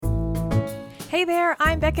Hey there,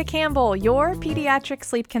 I'm Becca Campbell, your pediatric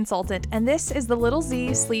sleep consultant, and this is the Little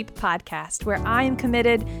Z Sleep Podcast, where I am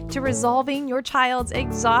committed to resolving your child's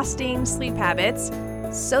exhausting sleep habits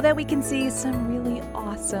so that we can see some really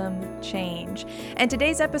awesome change. And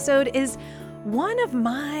today's episode is one of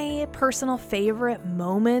my personal favorite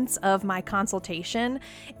moments of my consultation.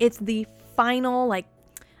 It's the final,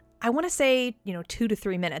 I want to say, 2 to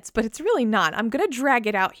 3 minutes, but it's really not. I'm going to drag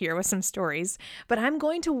it out here with some stories, but I'm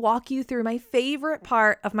going to walk you through my favorite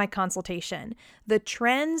part of my consultation, the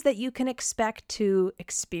trends that you can expect to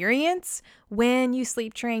experience when you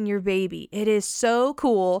sleep train your baby. It is so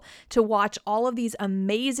cool to watch all of these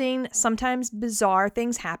amazing, sometimes bizarre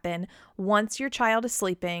things happen once your child is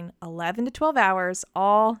sleeping 11 to 12 hours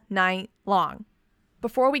all night long.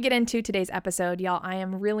 Before we get into today's episode, y'all, I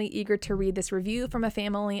am really eager to read this review from a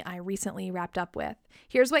family I recently wrapped up with.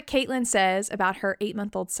 Here's what Caitlin says about her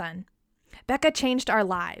 8-month-old son. Becca changed our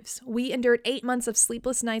lives. We endured 8 months of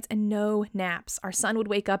sleepless nights and no naps. Our son would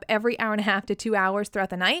wake up every hour and a half to 2 hours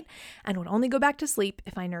throughout the night and would only go back to sleep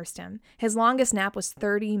if I nursed him. His longest nap was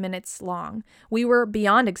 30 minutes long. We were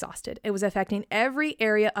beyond exhausted. It was affecting every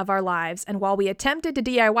area of our lives, and while we attempted to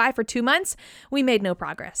DIY for 2 months, we made no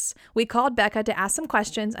progress. We called Becca to ask some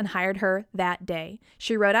questions and hired her that day.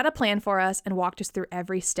 She wrote out a plan for us and walked us through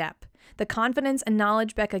every step. The confidence and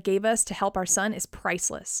knowledge Becca gave us to help our son is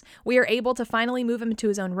priceless. We are able to finally move him to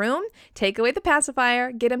his own room, take away the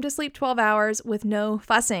pacifier, get him to sleep 12 hours with no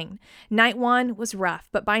fussing. Night 1 was rough,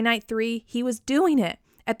 but by night 3, he was doing it.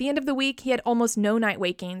 At the end of the week, he had almost no night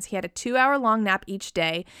wakings. He had a 2-hour-long nap each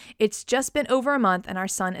day. It's just been over a month, and our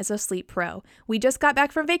son is a sleep pro. We just got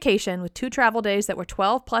back from vacation with 2 travel days that were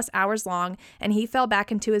 12 plus hours long, and he fell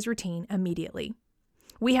back into his routine immediately.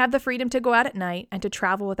 We have the freedom to go out at night and to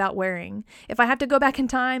travel without worrying. If I have to go back in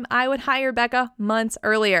time, I would hire Becca months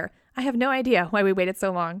earlier. I have no idea why we waited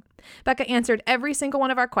so long. Becca answered every single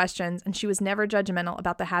one of our questions, and she was never judgmental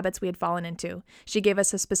about the habits we had fallen into. She gave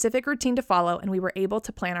us a specific routine to follow, and we were able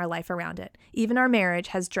to plan our life around it. Even our marriage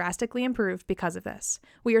has drastically improved because of this.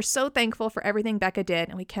 We are so thankful for everything Becca did,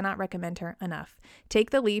 and we cannot recommend her enough.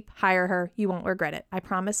 Take the leap, hire her. You won't regret it. I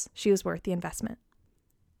promise she was worth the investment.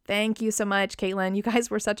 Thank you so much, Caitlin. You guys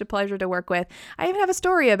were such a pleasure to work with. I even have a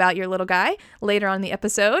story about your little guy later on in the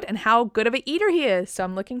episode and how good of an eater he is. So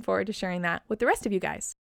I'm looking forward to sharing that with the rest of you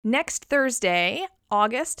guys. Next Thursday,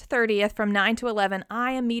 August 30th from 9 to 11,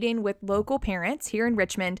 I am meeting with local parents here in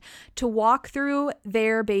Richmond to walk through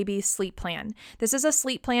their baby's sleep plan. This is a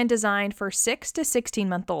sleep plan designed for 6 to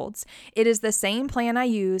 16-month-olds. It is the same plan I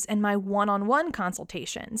use in my one-on-one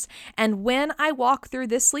consultations. And when I walk through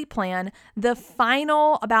this sleep plan, the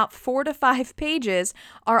final about 4 to 5 pages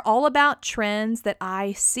are all about trends that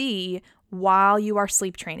I see while you are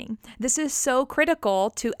sleep training. This is so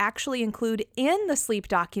critical to actually include in the sleep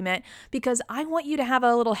document because I want you to have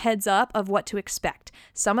a little heads up of what to expect.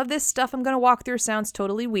 Some of this stuff I'm going to walk through sounds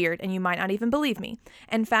totally weird and you might not even believe me.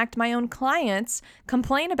 In fact, my own clients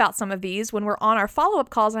complain about some of these when we're on our follow-up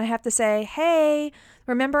calls and I have to say, hey,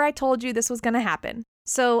 remember I told you this was going to happen.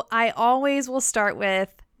 So I always will start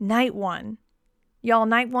with night 1. Y'all,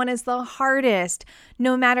 night 1 is the hardest,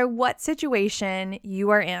 no matter what situation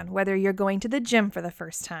you are in, whether you're going to the gym for the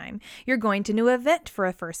first time, you're going to a new event for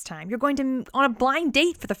the first time, you're going on a blind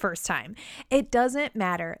date for the first time. It doesn't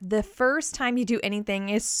matter. The first time you do anything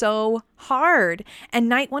is so hard, and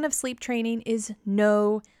night 1 of sleep training is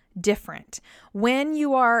no different. When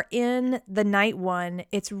you are in the night 1,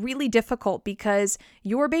 it's really difficult because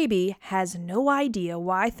your baby has no idea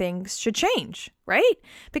why things should change, right?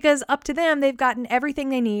 Because up to them, they've gotten everything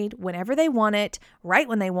they need whenever they want it, right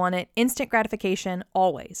when they want it, instant gratification,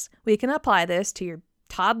 always. We can apply this to your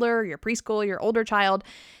toddler, your preschool, your older child.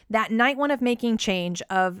 That night 1 of making change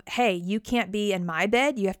of, hey, you can't be in my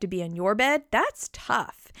bed, you have to be in your bed, that's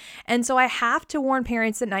tough. And so I have to warn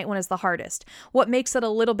parents that night 1 is the hardest. What makes it a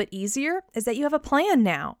little bit easier is that you have a plan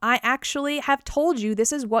now. I actually have told you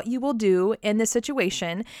this is what you will do in this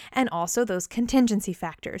situation and also those contingency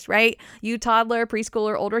factors, right? You toddler,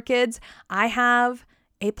 preschooler, older kids, I have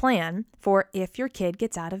a plan for if your kid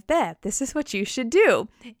gets out of bed. This is what you should do.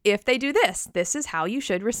 If they do this, this is how you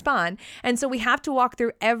should respond. And so we have to walk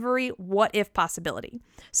through every what if possibility.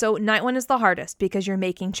 So night 1 is the hardest because you're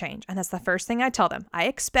making change. And that's the first thing I tell them. I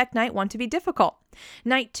expect night 1 to be difficult.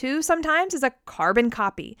 Night 2 sometimes is a carbon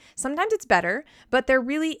copy. Sometimes it's better, but there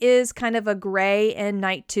really is kind of a gray in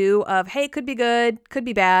night 2 of, hey, it could be good, could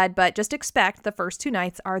be bad, but just expect the first 2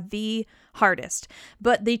 nights are the hardest.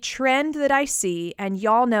 But the trend that I see, and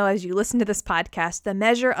y'all know as you listen to this podcast, the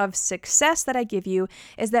measure of success that I give you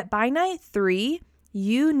is that by night 3,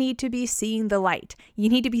 you need to be seeing the light. You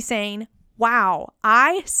need to be saying, wow,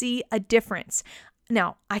 I see a difference.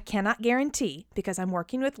 Now, I cannot guarantee, because I'm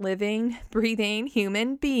working with living, breathing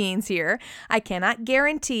human beings here, I cannot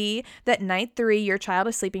guarantee that night 3, your child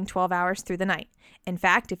is sleeping 12 hours through the night. In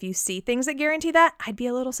fact, if you see things that guarantee that, I'd be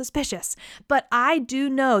a little suspicious. But I do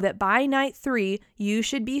know that by night 3, you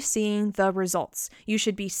should be seeing the results. You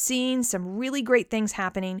should be seeing some really great things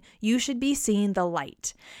happening. You should be seeing the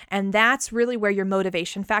light. And that's really where your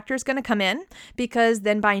motivation factor is going to come in, because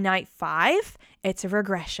then by night 5, it's a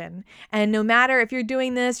regression. And no matter if you're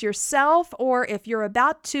doing this yourself or if you're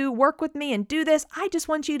about to work with me and do this, I just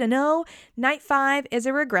want you to know night 5 is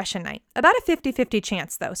a regression night. About a 50-50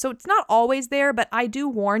 chance though. So it's not always there, but I do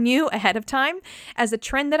warn you ahead of time. As a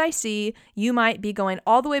trend that I see, you might be going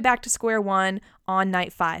all the way back to square one on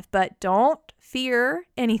night 5, but don't fear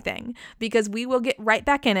anything, because we will get right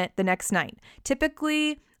back in it the next night.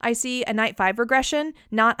 Typically, I see a night 5 regression,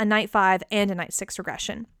 not a night 5 and a night 6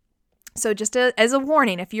 regression. So just as a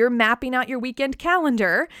warning, if you're mapping out your weekend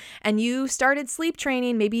calendar and you started sleep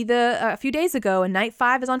training maybe a few days ago and night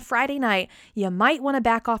 5 is on Friday night, you might want to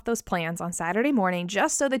back off those plans on Saturday morning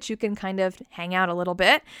just so that you can kind of hang out a little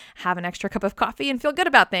bit, have an extra cup of coffee, and feel good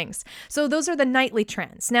about things. So those are the nightly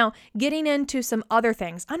trends. Now, getting into some other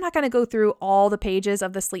things, I'm not going to go through all the pages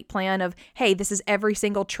of the sleep plan of, hey, this is every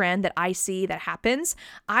single trend that I see that happens.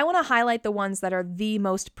 I want to highlight the ones that are the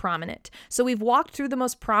most prominent. So we've walked through the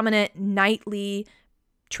most prominent nightly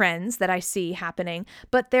trends that I see happening,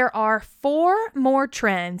 but there are 4 more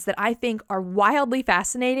trends that I think are wildly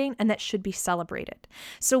fascinating and that should be celebrated.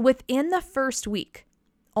 So within the first week,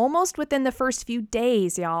 almost within the first few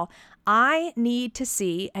days, y'all, I need to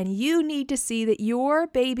see, and you need to see, that your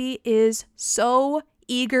baby is so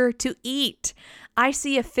eager to eat. I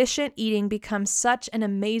see efficient eating become such an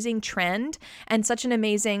amazing trend and such an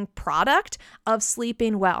amazing product of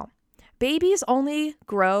sleeping well. Babies only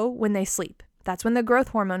grow when they sleep. That's when the growth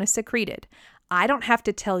hormone is secreted. I don't have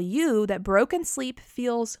to tell you that broken sleep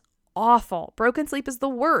feels awful. Broken sleep is the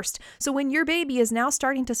worst. So when your baby is now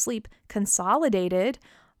starting to sleep consolidated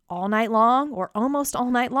all night long or almost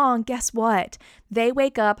all night long, guess what? They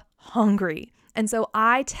wake up hungry. And so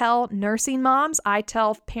I tell nursing moms, I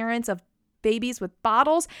tell parents of babies with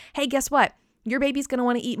bottles, hey, guess what? Your baby's going to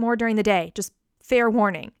want to eat more during the day. Just fair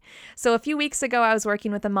warning. So a few weeks ago, I was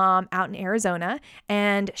working with a mom out in Arizona,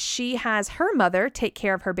 and she has her mother take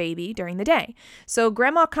care of her baby during the day. So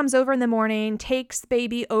grandma comes over in the morning, takes the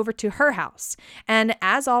baby over to her house. And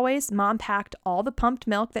as always, mom packed all the pumped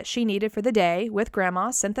milk that she needed for the day with grandma,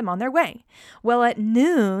 sent them on their way. Well, at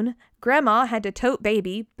noon, grandma had to tote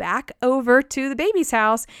baby back over to the baby's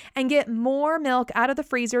house and get more milk out of the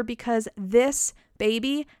freezer because this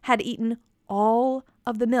baby had eaten all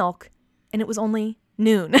of the milk and it was only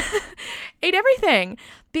noon. Ate everything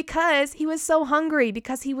because he was so hungry,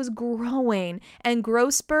 because he was growing. And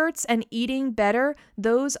growth spurts and eating better,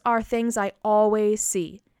 those are things I always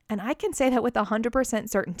see. And I can say that with 100%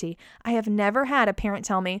 certainty. I have never had a parent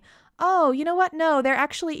tell me, oh, you know what? No, they're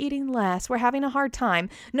actually eating less. We're having a hard time.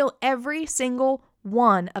 No, every single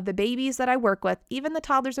one of the babies that I work with, even the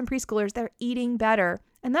toddlers and preschoolers, they're eating better.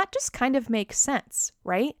 And that just kind of makes sense,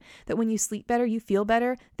 right? That when you sleep better, you feel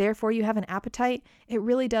better, therefore you have an appetite. It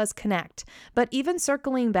really does connect. But even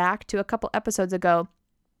circling back to a couple episodes ago,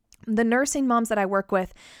 the nursing moms that I work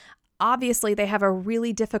with, obviously they have a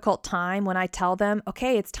really difficult time when I tell them,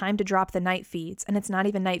 okay, it's time to drop the night feeds. And it's not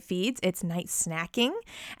even night feeds, it's night snacking.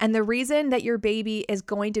 And the reason that your baby is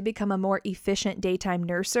going to become a more efficient daytime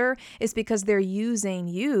nurser is because they're using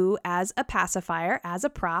you as a pacifier, as a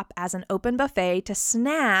prop, as an open buffet to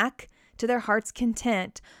snack to their heart's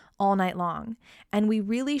content all night long. And we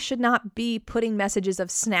really should not be putting messages of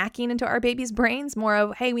snacking into our baby's brains, more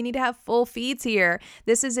of, hey, we need to have full feeds here.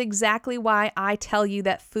 This is exactly why I tell you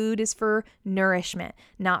that food is for nourishment,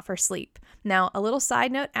 not for sleep. Now, a little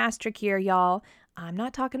side note asterisk here, y'all. I'm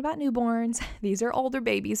not talking about newborns. These are older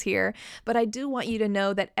babies here, but I do want you to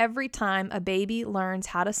know that every time a baby learns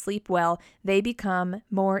how to sleep well, they become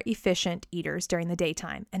more efficient eaters during the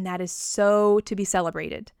daytime. And that is so to be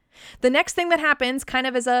celebrated. The next thing that happens, kind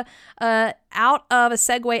of as a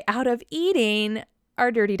segue out of eating,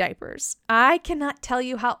 are dirty diapers. I cannot tell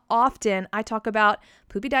you how often I talk about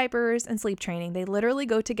poopy diapers and sleep training. They literally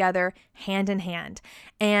go together hand in hand.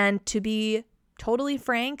 And to be totally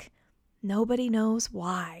frank, nobody knows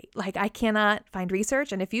why. Like, I cannot find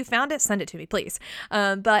research. And if you found it, send it to me, please.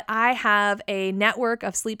 But I have a network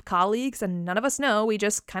of sleep colleagues and none of us know. We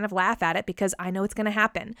just kind of laugh at it because I know it's going to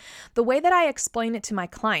happen. The way that I explain it to my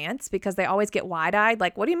clients, because they always get wide-eyed,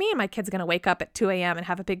 like, what do you mean my kid's going to wake up at 2 a.m. and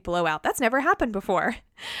have a big blowout? That's never happened before.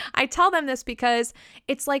 I tell them this because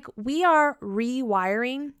it's like we are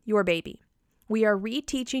rewiring your baby. We are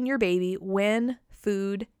reteaching your baby when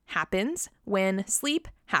food happens, when sleep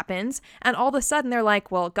happens, and all of a sudden they're like,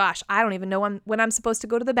 well, gosh, I don't even know when I'm supposed to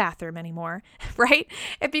go to the bathroom anymore, right?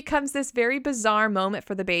 It becomes this very bizarre moment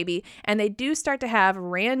for the baby, and they do start to have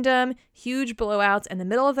random, huge blowouts in the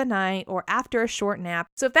middle of the night or after a short nap.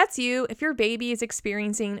 So if that's you, if your baby is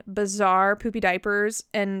experiencing bizarre poopy diapers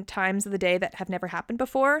and times of the day that have never happened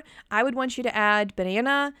before, I would want you to add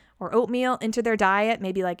banana or oatmeal into their diet,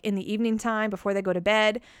 maybe like in the evening time before they go to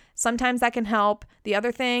bed. Sometimes that can help. The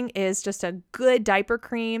other thing is just a good diaper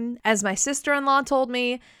cream. As my sister-in-law told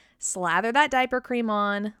me, slather that diaper cream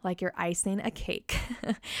on like you're icing a cake.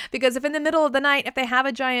 Because if in the middle of the night, if they have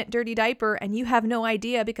a giant dirty diaper and you have no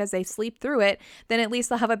idea because they sleep through it, then at least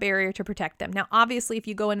they'll have a barrier to protect them. Now, obviously, if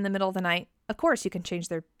you go in the middle of the night, of course, you can change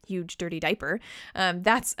their huge dirty diaper.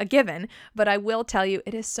 That's a given. But I will tell you,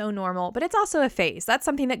 it is so normal. But it's also a phase. That's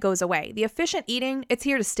something that goes away. The efficient eating, it's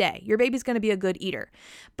here to stay. Your baby's going to be a good eater.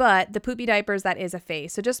 But the poopy diapers, that is a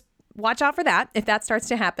phase. So just watch out for that if that starts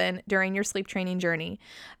to happen during your sleep training journey.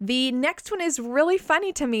 The next one is really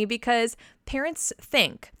funny to me because parents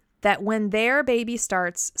think that when their baby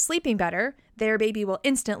starts sleeping better, their baby will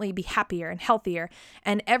instantly be happier and healthier.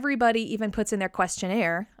 And everybody even puts in their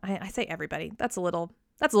questionnaire. I say everybody, that's a little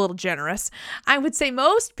generous. I would say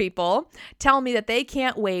most people tell me that they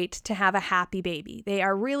can't wait to have a happy baby. They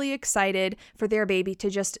are really excited for their baby to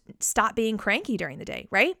just stop being cranky during the day,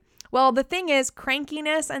 right? Well, the thing is,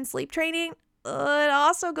 crankiness and sleep training, it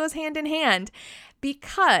also goes hand in hand,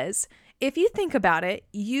 because if you think about it,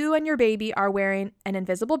 you and your baby are wearing an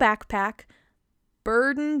invisible backpack,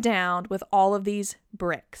 burdened down with all of these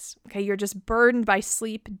bricks. Okay, you're just burdened by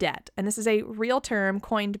sleep debt. And this is a real term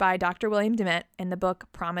coined by Dr. William Dement in the book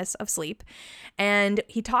Promise of Sleep. And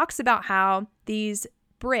he talks about how these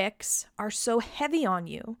bricks are so heavy on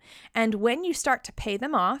you. And when you start to pay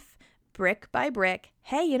them off, brick by brick,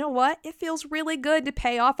 hey, you know what? It feels really good to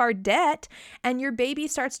pay off our debt, and your baby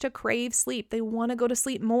starts to crave sleep. They want to go to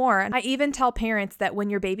sleep more. And I even tell parents that when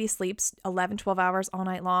your baby sleeps 11, 12 hours all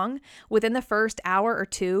night long, within the first hour or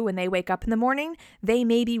two when they wake up in the morning, they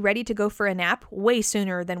may be ready to go for a nap way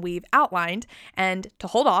sooner than we've outlined. And to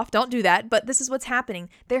hold off, don't do that, but this is what's happening.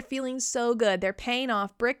 They're feeling so good. They're paying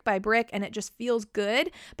off brick by brick, and it just feels good,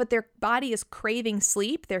 but their body is craving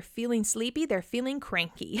sleep. They're feeling sleepy. They're feeling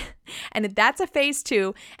cranky. And that's a phase 2.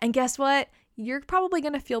 And guess what? You're probably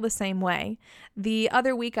going to feel the same way. The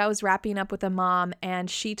other week I was wrapping up with a mom and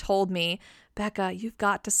she told me, Becca, you've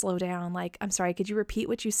got to slow down. Like, I'm sorry, could you repeat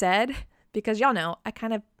what you said? Because y'all know, I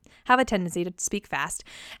kind of have a tendency to speak fast.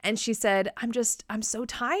 And she said, I'm so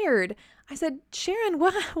tired. I said, Sharon,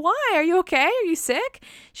 why? Are you okay? Are you sick?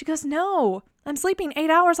 She goes, no, I'm sleeping 8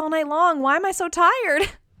 hours all night long. Why am I so tired?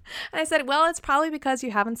 And I said, well, it's probably because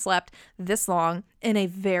you haven't slept this long in a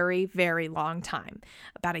very, very long time,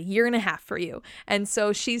 about 1.5 years for you. And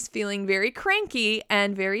so she's feeling very cranky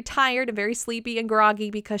and very tired and very sleepy and groggy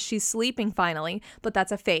because she's sleeping finally, but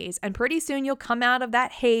that's a phase. And pretty soon you'll come out of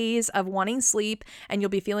that haze of wanting sleep and you'll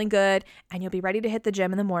be feeling good and you'll be ready to hit the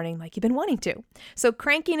gym in the morning like you've been wanting to. So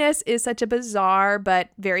crankiness is such a bizarre but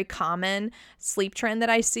very common sleep trend that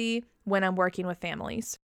I see when I'm working with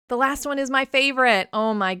families. The last one is my favorite.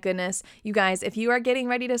 Oh my goodness. You guys, if you are getting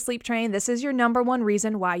ready to sleep train, this is your number one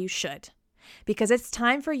reason why you should. Because it's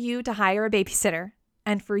time for you to hire a babysitter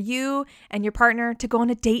and for you and your partner to go on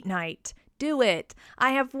a date night. Do it. I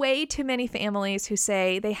have way too many families who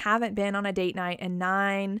say they haven't been on a date night in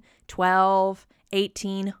 9, 12,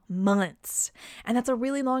 18 months. And that's a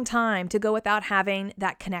really long time to go without having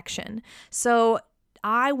that connection. So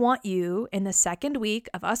I want you in the second week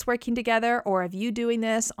of us working together or of you doing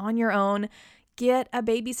this on your own, get a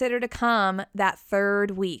babysitter to come that third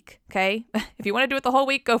week, okay? If you want to do it the whole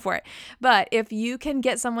week, go for it. But if you can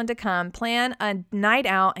get someone to come, plan a night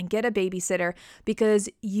out and get a babysitter because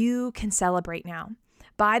you can celebrate now.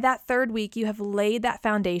 By that third week, you have laid that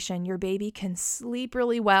foundation. Your baby can sleep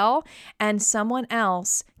really well, and someone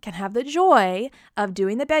else can have the joy of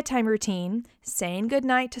doing the bedtime routine, saying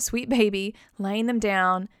goodnight to sweet baby, laying them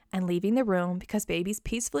down, and leaving the room because baby's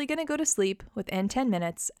peacefully going to go to sleep within 10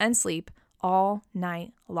 minutes and sleep all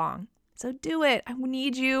night long. So do it. I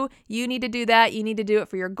need you. You need to do that. You need to do it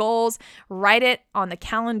for your goals. Write it on the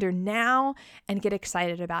calendar now and get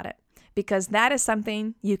excited about it. Because that is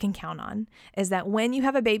something you can count on, is that when you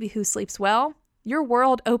have a baby who sleeps well, your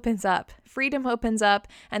world opens up, freedom opens up,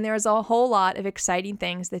 and there's a whole lot of exciting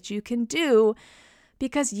things that you can do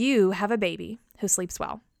because you have a baby who sleeps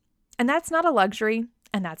well. And that's not a luxury,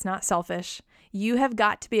 and that's not selfish. You have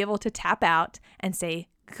got to be able to tap out and say,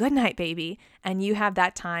 good night, baby, and you have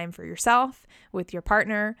that time for yourself, with your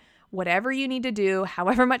partner, whatever you need to do,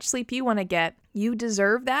 however much sleep you want to get. You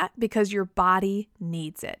deserve that because your body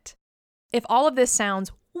needs it. If all of this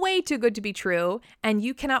sounds way too good to be true and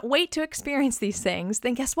you cannot wait to experience these things,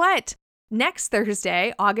 then guess what? Next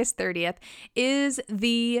Thursday, August 30th, is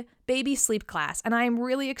the baby sleep class. And I'm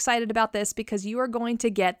really excited about this because you are going to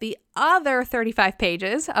get the other 35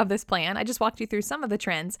 pages of this plan. I just walked you through some of the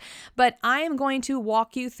trends, but I am going to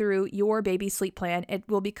walk you through your baby sleep plan. It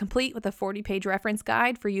will be complete with a 40-page reference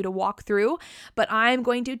guide for you to walk through, but I'm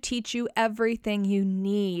going to teach you everything you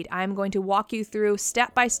need. I'm going to walk you through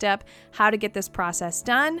step by step how to get this process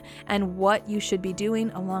done and what you should be doing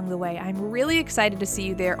along the way. I'm really excited to see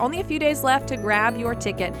you there. Only a few days left to grab your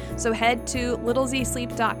ticket, so head to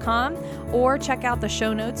littlezsleep.com or check out the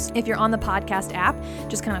show notes. If you're on the podcast app,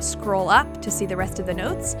 just kind of scroll up to see the rest of the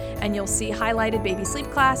notes and you'll see highlighted baby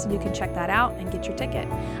sleep class, and you can check that out and get your ticket.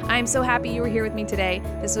 I'm so happy you were here with me today.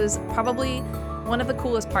 This was probably one of the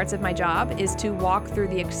coolest parts of my job, is to walk through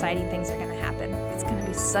the exciting things that are going to happen. It's going to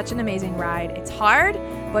be such an amazing ride. It's hard,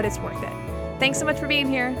 but it's worth it. Thanks so much for being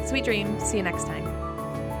here. Sweet dreams. See you next time.